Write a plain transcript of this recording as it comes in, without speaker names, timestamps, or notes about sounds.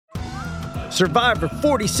Survivor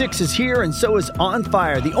 46 is here, and so is On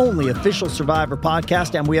Fire, the only official Survivor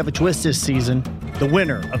podcast, and we have a twist this season. The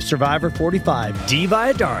winner of Survivor 45, Dee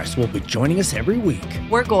Valladares, will be joining us every week.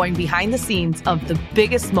 We're going behind the scenes of the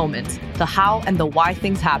biggest moments, the how and the why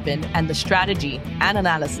things happen, and the strategy and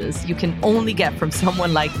analysis you can only get from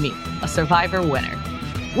someone like me, a Survivor winner.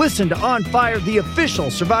 Listen to On Fire, the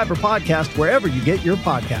official Survivor podcast, wherever you get your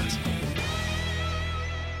podcasts.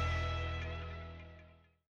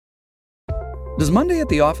 Does Monday at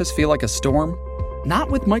the office feel like a storm? Not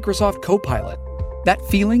with Microsoft Copilot. That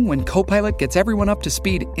feeling when Copilot gets everyone up to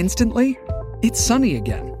speed instantly? It's sunny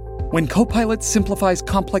again. When Copilot simplifies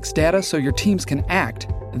complex data so your teams can act,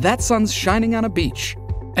 that sun's shining on a beach.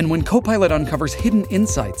 And when Copilot uncovers hidden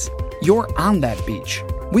insights, you're on that beach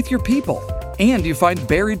with your people, and you find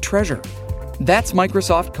buried treasure. That's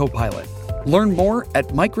Microsoft Copilot. Learn more at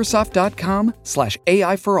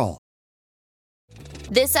Microsoft.com/AI for all.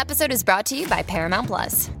 This episode is brought to you by Paramount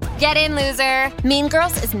Plus. Get in, loser! Mean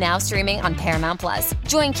Girls is now streaming on Paramount Plus.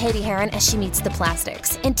 Join Katie Heron as she meets the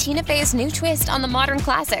plastics in Tina Fey's new twist on the modern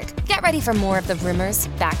classic. Get ready for more of the rumors,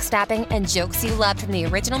 backstabbing, and jokes you loved from the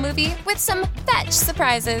original movie with some fetch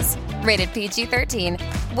surprises. Rated PG-13.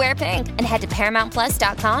 Wear pink and head to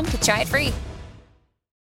ParamountPlus.com to try it free.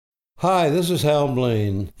 Hi, this is Hal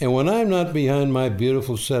Blaine, and when I'm not behind my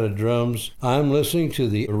beautiful set of drums, I'm listening to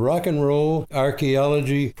the Rock and Roll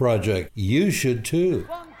Archaeology Project. You should too.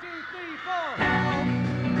 1, 2,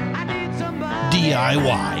 3, 4.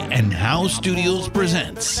 DIY and How Studios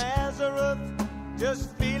presents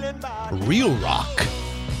Real Rock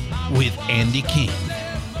with Andy King,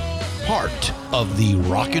 part of the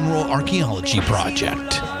Rock and Roll Archaeology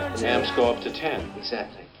Project. Amps go up to 10.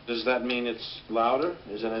 Exactly. Does that mean it's louder?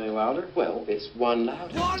 Is it any louder? Well, it's one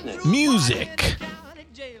louder, isn't it? Music,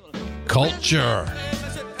 culture,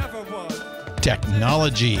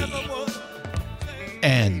 technology,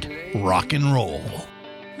 and rock and roll.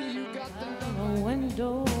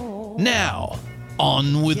 Now,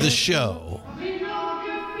 on with the show.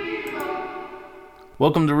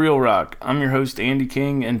 Welcome to Real Rock. I'm your host, Andy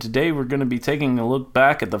King, and today we're going to be taking a look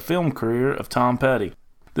back at the film career of Tom Petty.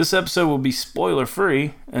 This episode will be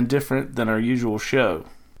spoiler-free and different than our usual show.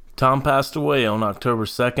 Tom passed away on October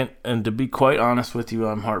 2nd, and to be quite honest with you,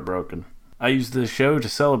 I'm heartbroken. I use this show to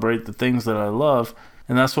celebrate the things that I love,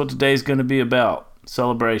 and that's what today's going to be about,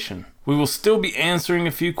 celebration. We will still be answering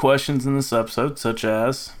a few questions in this episode, such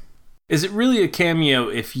as, is it really a cameo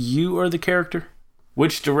if you are the character?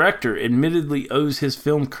 Which director admittedly owes his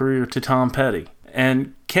film career to Tom Petty?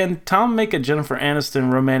 And can Tom make a Jennifer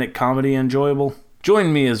Aniston romantic comedy enjoyable?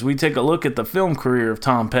 Join me as we take a look at the film career of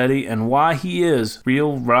Tom Petty and why he is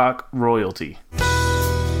real rock royalty.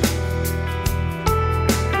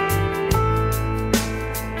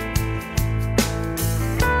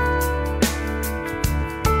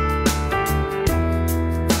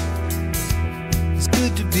 It's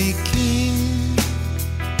good to be king,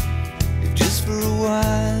 if just for a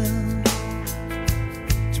while,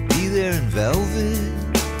 to be there in velvet,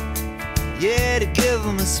 yeah, to give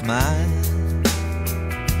them a smile.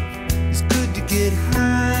 Get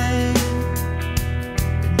high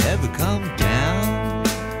and never come down.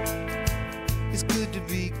 It's good to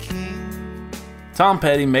be king. Tom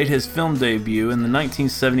Petty made his film debut in the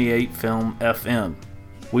 1978 film FM.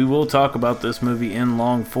 We will talk about this movie in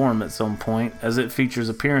long form at some point, as it features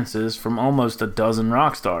appearances from almost a dozen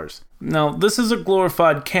rock stars. Now, this is a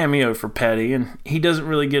glorified cameo for Petty, and he doesn't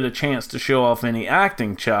really get a chance to show off any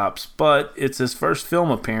acting chops, but it's his first film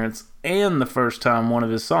appearance and the first time one of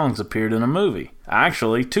his songs appeared in a movie.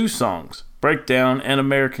 Actually, two songs, Breakdown and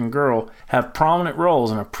American Girl, have prominent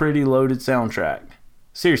roles in a pretty loaded soundtrack.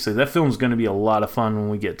 Seriously, that film's going to be a lot of fun when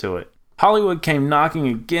we get to it. Hollywood came knocking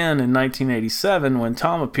again in 1987 when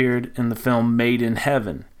Tom appeared in the film Made in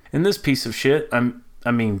Heaven. In this piece of shit, film,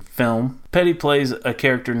 Petty plays a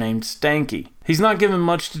character named Stanky. He's not given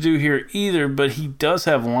much to do here either, but he does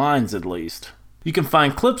have lines at least. You can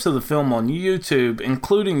find clips of the film on YouTube,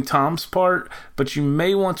 including Tom's part, but you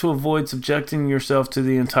may want to avoid subjecting yourself to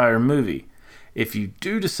the entire movie. If you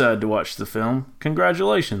do decide to watch the film,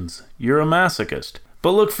 congratulations, you're a masochist.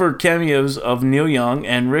 But look for cameos of Neil Young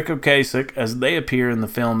and Ric Ocasek as they appear in the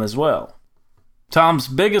film as well. Tom's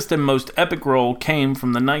biggest and most epic role came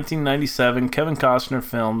from the 1997 Kevin Costner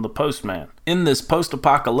film The Postman. In this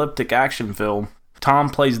post-apocalyptic action film, Tom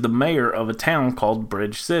plays the mayor of a town called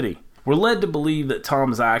Bridge City. We're led to believe that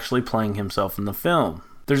Tom is actually playing himself in the film.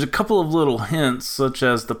 There's a couple of little hints, such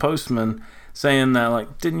as the postman saying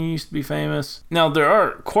that, didn't you used to be famous? Now, there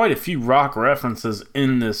are quite a few rock references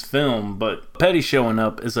in this film, but Petty showing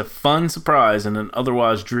up is a fun surprise in an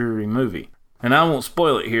otherwise dreary movie. And I won't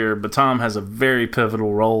spoil it here, but Tom has a very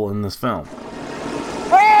pivotal role in this film.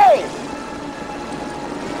 Hey!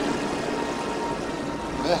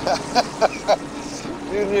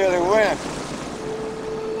 You nearly win.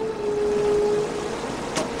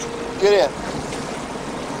 Get in.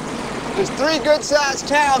 There's 3 good-sized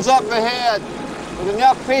towns up ahead with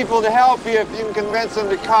enough people to help you if you can convince them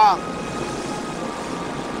to come.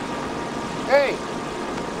 Hey,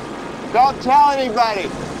 don't tell anybody.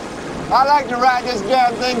 I like to ride this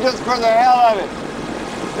damn thing just for the hell of it.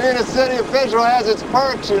 Being a city official has its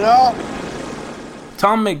perks, you know?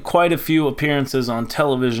 Tom made quite a few appearances on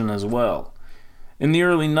television as well. In the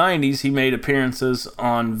early 90s, he made appearances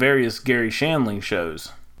on various Gary Shandling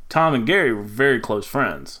shows. Tom and Gary were very close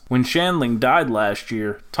friends. When Shandling died last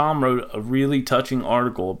year, Tom wrote a really touching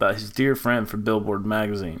article about his dear friend for Billboard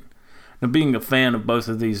magazine. Now, being a fan of both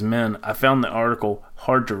of these men, I found the article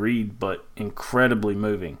hard to read, but incredibly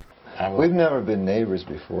moving. We've never been neighbors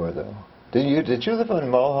before, though. Did you live in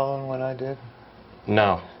Mulholland when I did?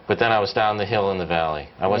 No, but then I was down the hill in the valley.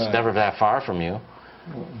 I was never that far from you.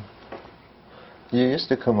 You used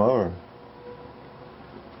to come over.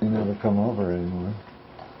 You never come over anymore.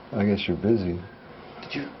 I guess you're busy.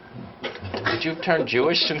 Did you turn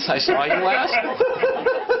Jewish since I saw you last?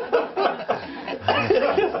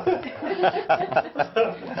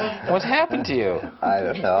 What's happened to you? I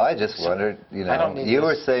don't know. I just wondered, you know, you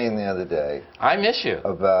were saying the other day. I miss you.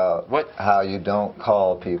 About how you don't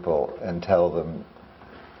call people and tell them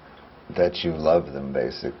that you love them,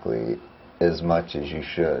 basically, as much as you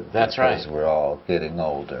should. That's right. Because we're all getting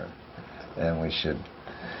older, and we should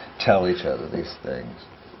tell each other these things.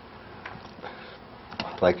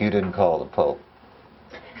 Like you didn't call the Pope.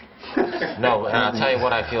 No, and I'll tell you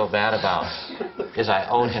what I feel bad about, is I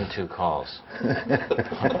owed him 2 calls.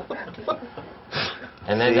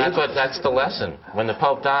 And then that's the lesson. When the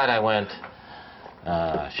Pope died, I went,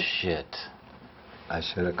 shit. I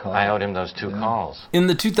should have called. I owed him those 2 calls. In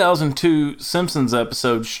the 2002 Simpsons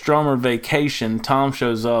episode Strummer Vacation, Tom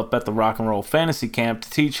shows up at the Rock and Roll Fantasy Camp to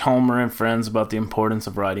teach Homer and friends about the importance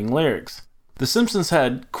of writing lyrics. The Simpsons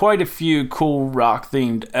had quite a few cool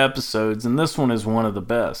rock-themed episodes, and this one is one of the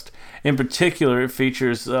best. In particular, it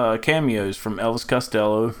features cameos from Elvis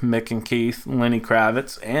Costello, Mick and Keith, Lenny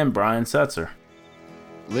Kravitz, and Brian Setzer.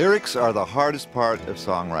 Lyrics are the hardest part of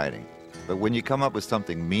songwriting. But when you come up with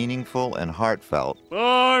something meaningful and heartfelt...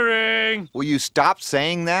 Boring! Will you stop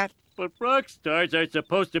saying that? But rock stars are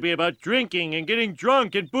supposed to be about drinking and getting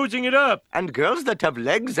drunk and boozing it up. And girls that have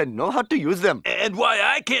legs and know how to use them. And why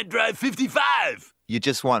I can't drive 55. You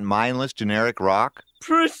just want mindless, generic rock?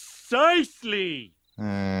 Precisely.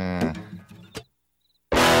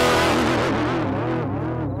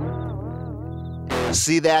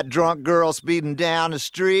 See that drunk girl speeding down the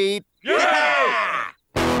street? Yeah!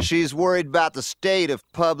 She's worried about the state of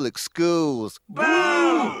public schools.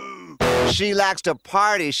 Boo! She likes to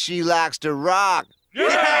party. She likes to rock.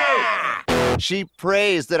 Yeah! She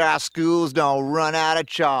prays that our schools don't run out of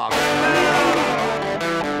chalk.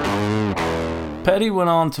 Petty went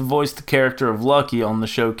on to voice the character of Lucky on the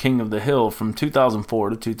show King of the Hill from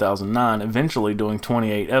 2004 to 2009, eventually doing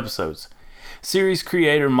 28 episodes. Series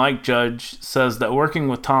creator Mike Judge says that working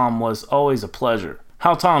with Tom was always a pleasure.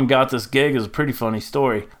 How Tom got this gig is a pretty funny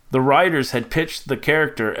story. The writers had pitched the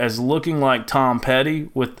character as looking like Tom Petty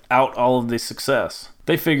without all of the success.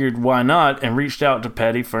 They figured why not and reached out to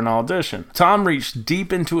Petty for an audition. Tom reached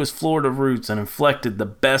deep into his Florida roots and inflected the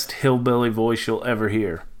best hillbilly voice you'll ever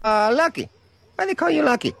hear. Lucky. Why do they call you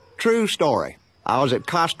Lucky? True story. I was at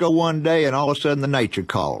Costco one day and all of a sudden the nature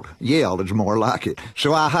called. Yelled is more like it.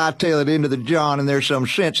 So I hightailed it into the John and there's some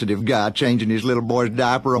sensitive guy changing his little boy's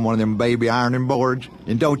diaper on one of them baby ironing boards.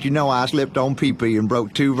 And don't you know I slipped on pee-pee and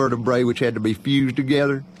broke 2 vertebrae which had to be fused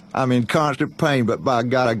together? I'm in constant pain, but by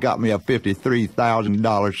God, I got me a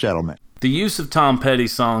 $53,000 settlement. The use of Tom Petty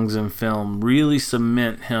songs in film really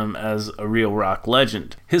cement him as a real rock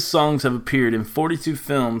legend. His songs have appeared in 42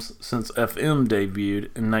 films since FM debuted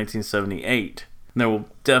in 1978. There will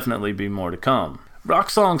definitely be more to come. Rock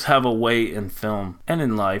songs have a way in film and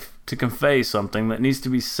in life to convey something that needs to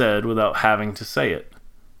be said without having to say it.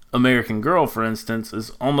 American Girl, for instance,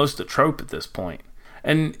 is almost a trope at this point.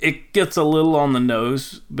 And it gets a little on the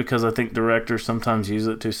nose because I think directors sometimes use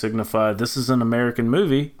it to signify this is an American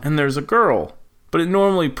movie and there's a girl. But it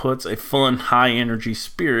normally puts a fun, high-energy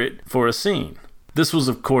spirit for a scene. This was,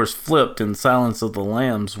 of course, flipped in Silence of the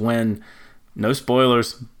Lambs when, no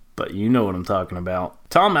spoilers, but you know what I'm talking about.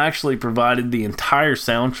 Tom actually provided the entire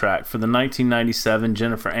soundtrack for the 1997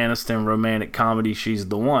 Jennifer Aniston romantic comedy She's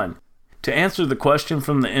the One. To answer the question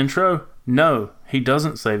from the intro, no, he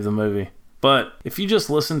doesn't save the movie. But if you just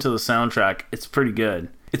listen to the soundtrack, it's pretty good.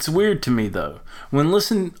 It's weird to me though. When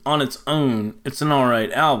listened on its own, it's an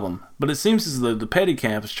alright album, but it seems as though the Petty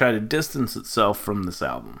camp has tried to distance itself from this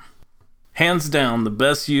album. Hands down, the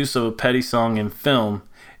best use of a Petty song in film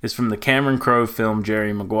is from the Cameron Crowe film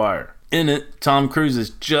Jerry Maguire. In it, Tom Cruise has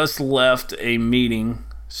just left a meeting,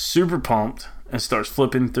 super pumped, and starts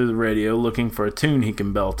flipping through the radio looking for a tune he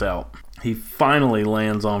can belt out. He finally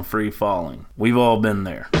lands on Free Falling. We've all been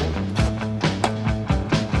there.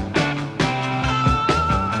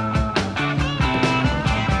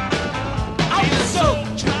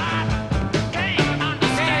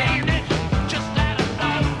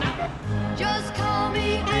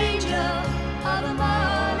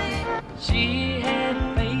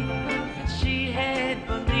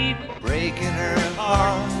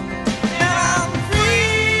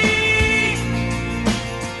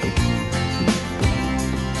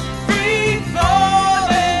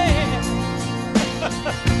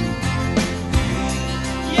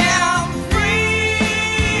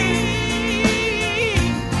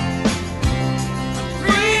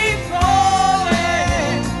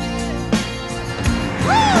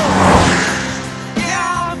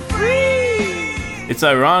 It's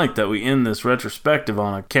ironic that we end this retrospective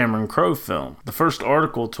on a Cameron Crowe film. The first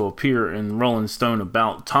article to appear in Rolling Stone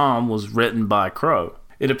about Tom was written by Crowe.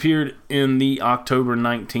 It appeared in the October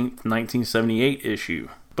 19th, 1978 issue.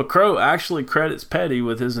 But Crowe actually credits Petty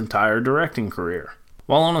with his entire directing career.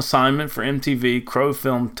 While on assignment for MTV, Crowe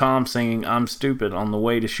filmed Tom singing I'm Stupid on the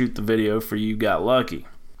way to shoot the video for You Got Lucky.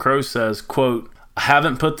 Crowe says, quote, I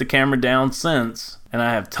haven't put the camera down since, and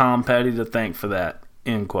I have Tom Petty to thank for that,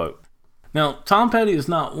 end quote. Now, Tom Petty is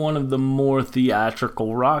not one of the more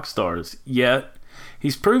theatrical rock stars, yet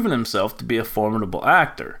he's proven himself to be a formidable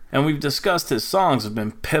actor, and we've discussed his songs have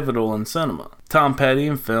been pivotal in cinema. Tom Petty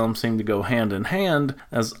and film seem to go hand in hand,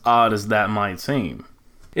 as odd as that might seem.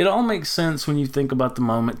 It all makes sense when you think about the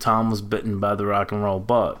moment Tom was bitten by the rock and roll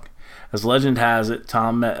bug. As legend has it,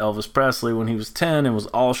 Tom met Elvis Presley when he was 10 and was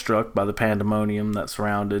awestruck by the pandemonium that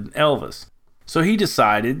surrounded Elvis. So he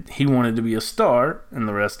decided he wanted to be a star, and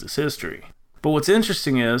the rest is history. But what's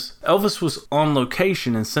interesting is, Elvis was on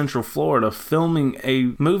location in Central Florida filming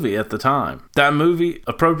a movie at the time. That movie,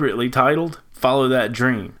 appropriately titled, Follow That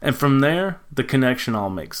Dream. And from there, the connection all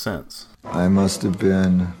makes sense. I must have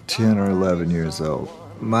been 10 or 11 years old.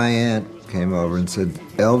 My aunt came over and said,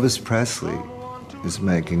 Elvis Presley is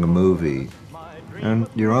making a movie, and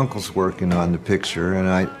your uncle's working on the picture, and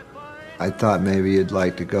I thought maybe you'd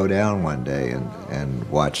like to go down one day and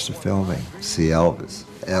watch the filming, see Elvis.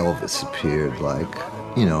 Elvis appeared like,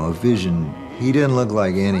 a vision. He didn't look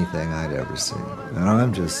like anything I'd ever seen. And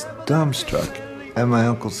I'm just dumbstruck. And my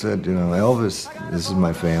uncle said, Elvis, this is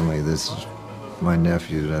my family, this is my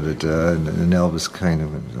nephew, da-da-da. And Elvis kind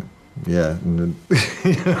of, yeah, and,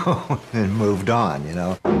 and moved on,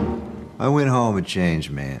 I went home a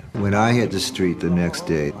changed man. When I hit the street the next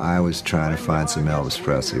day, I was trying to find some Elvis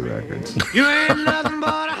Presley records. You ain't nothing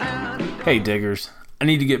but a hound. Hey diggers, I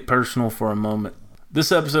need to get personal for a moment.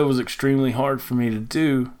 This episode was extremely hard for me to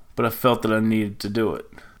do, but I felt that I needed to do it.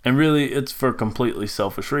 And really, it's for completely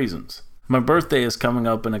selfish reasons. My birthday is coming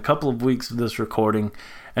up in a couple of weeks of this recording,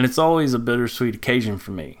 and it's always a bittersweet occasion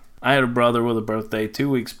for me. I had a brother with a birthday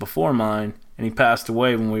 2 weeks before mine, and he passed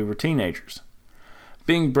away when we were teenagers.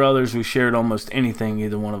 Being brothers, we shared almost anything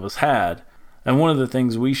either one of us had, and one of the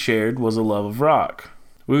things we shared was a love of rock.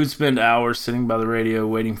 We would spend hours sitting by the radio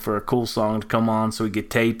waiting for a cool song to come on so we could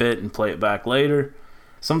tape it and play it back later.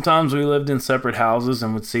 Sometimes we lived in separate houses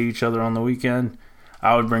and would see each other on the weekend.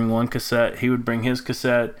 I would bring one cassette, he would bring his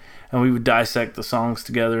cassette, and we would dissect the songs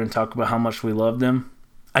together and talk about how much we loved them.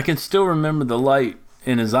 I can still remember the light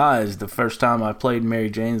in his eyes the first time I played Mary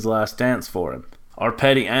Jane's Last Dance for him. Our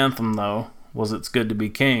Petty anthem, though, was It's Good to Be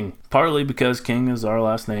King, partly because King is our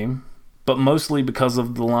last name, but mostly because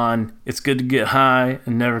of the line, it's good to get high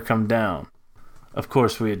and never come down. Of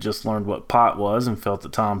course, we had just learned what pot was and felt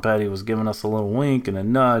that Tom Petty was giving us a little wink and a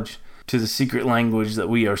nudge to the secret language that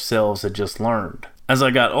we ourselves had just learned. As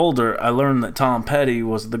I got older, I learned that Tom Petty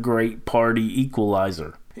was the great party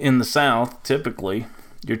equalizer. In the South, typically,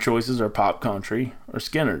 your choices are pop country or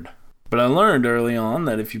Skynyrd. But I learned early on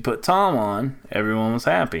that if you put Tom on, everyone was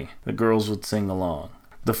happy. The girls would sing along.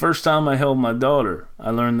 The first time I held my daughter, I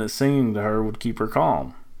learned that singing to her would keep her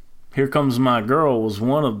calm. Here Comes My Girl was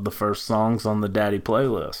one of the first songs on the Daddy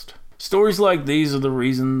playlist. Stories like these are the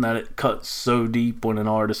reason that it cuts so deep when an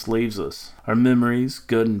artist leaves us. Our memories,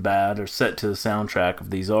 good and bad, are set to the soundtrack of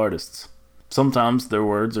these artists. Sometimes their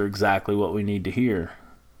words are exactly what we need to hear.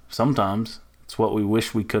 Sometimes it's what we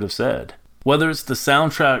wish we could have said. Whether it's the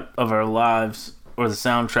soundtrack of our lives or the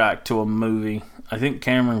soundtrack to a movie, I think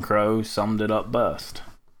Cameron Crowe summed it up best.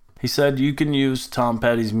 He said, "You can use Tom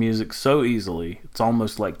Petty's music so easily, it's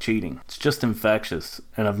almost like cheating. It's just infectious,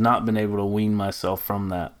 and I've not been able to wean myself from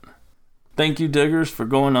that." Thank you, Diggers, for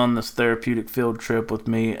going on this therapeutic field trip with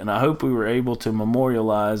me, and I hope we were able to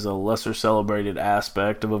memorialize a lesser celebrated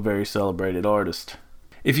aspect of a very celebrated artist.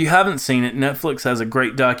 If you haven't seen it, Netflix has a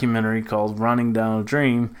great documentary called Running Down a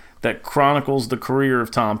Dream that chronicles the career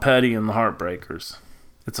of Tom Petty and the Heartbreakers.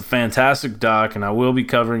 It's a fantastic doc, and I will be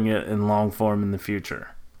covering it in long form in the future.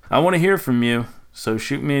 I want to hear from you, so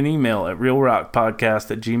shoot me an email at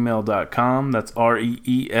realrockpodcast@gmail.com. That's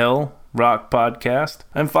REEL Rock Podcast,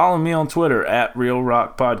 and follow me on Twitter at Real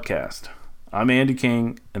Rock Podcast. I'm Andy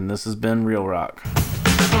King, and this has been Real Rock.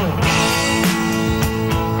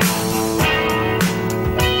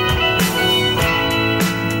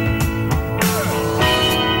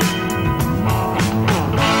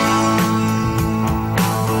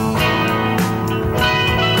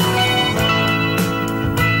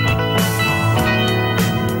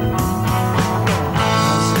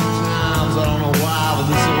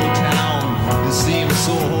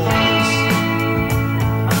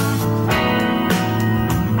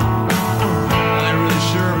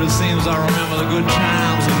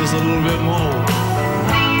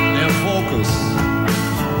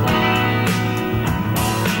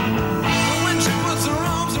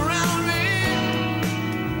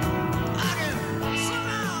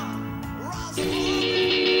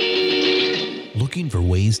 Looking for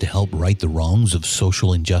ways to help right the wrongs of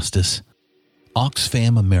social injustice?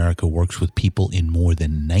 Oxfam America works with people in more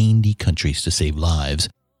than 90 countries to save lives,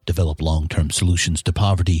 develop long-term solutions to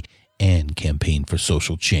poverty, and campaign for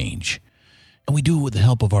social change. And we do it with the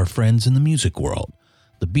help of our friends in the music world.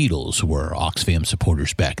 The Beatles were Oxfam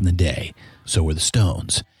supporters back in the day, so were the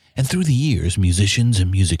Stones. And through the years, musicians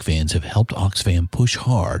and music fans have helped Oxfam push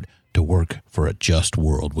hard to work for a just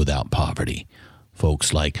world without poverty.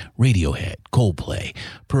 Folks like Radiohead, Coldplay,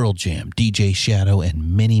 Pearl Jam, DJ Shadow,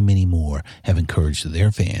 and many, many more have encouraged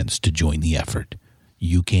their fans to join the effort.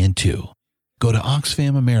 You can too. Go to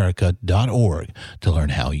oxfamamerica.org to learn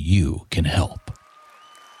how you can help.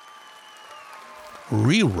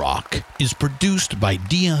 Real Rock is produced by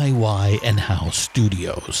DIY and House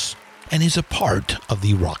Studios and is a part of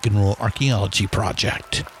the Rock and Roll Archaeology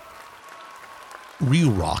Project.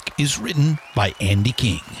 Real Rock is written by Andy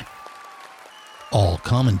King. All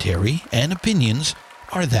commentary and opinions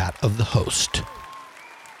are that of the host.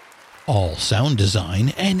 All sound design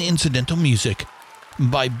and incidental music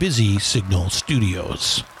by Busy Signal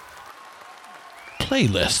Studios.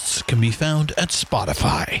 Playlists can be found at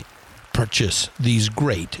Spotify. Purchase these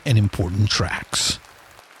great and important tracks.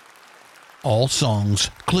 All songs,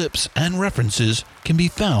 clips, and references can be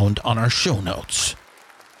found on our show notes.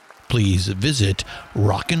 Please visit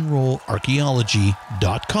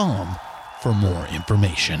rockandrollarchaeology.com for more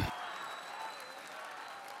information.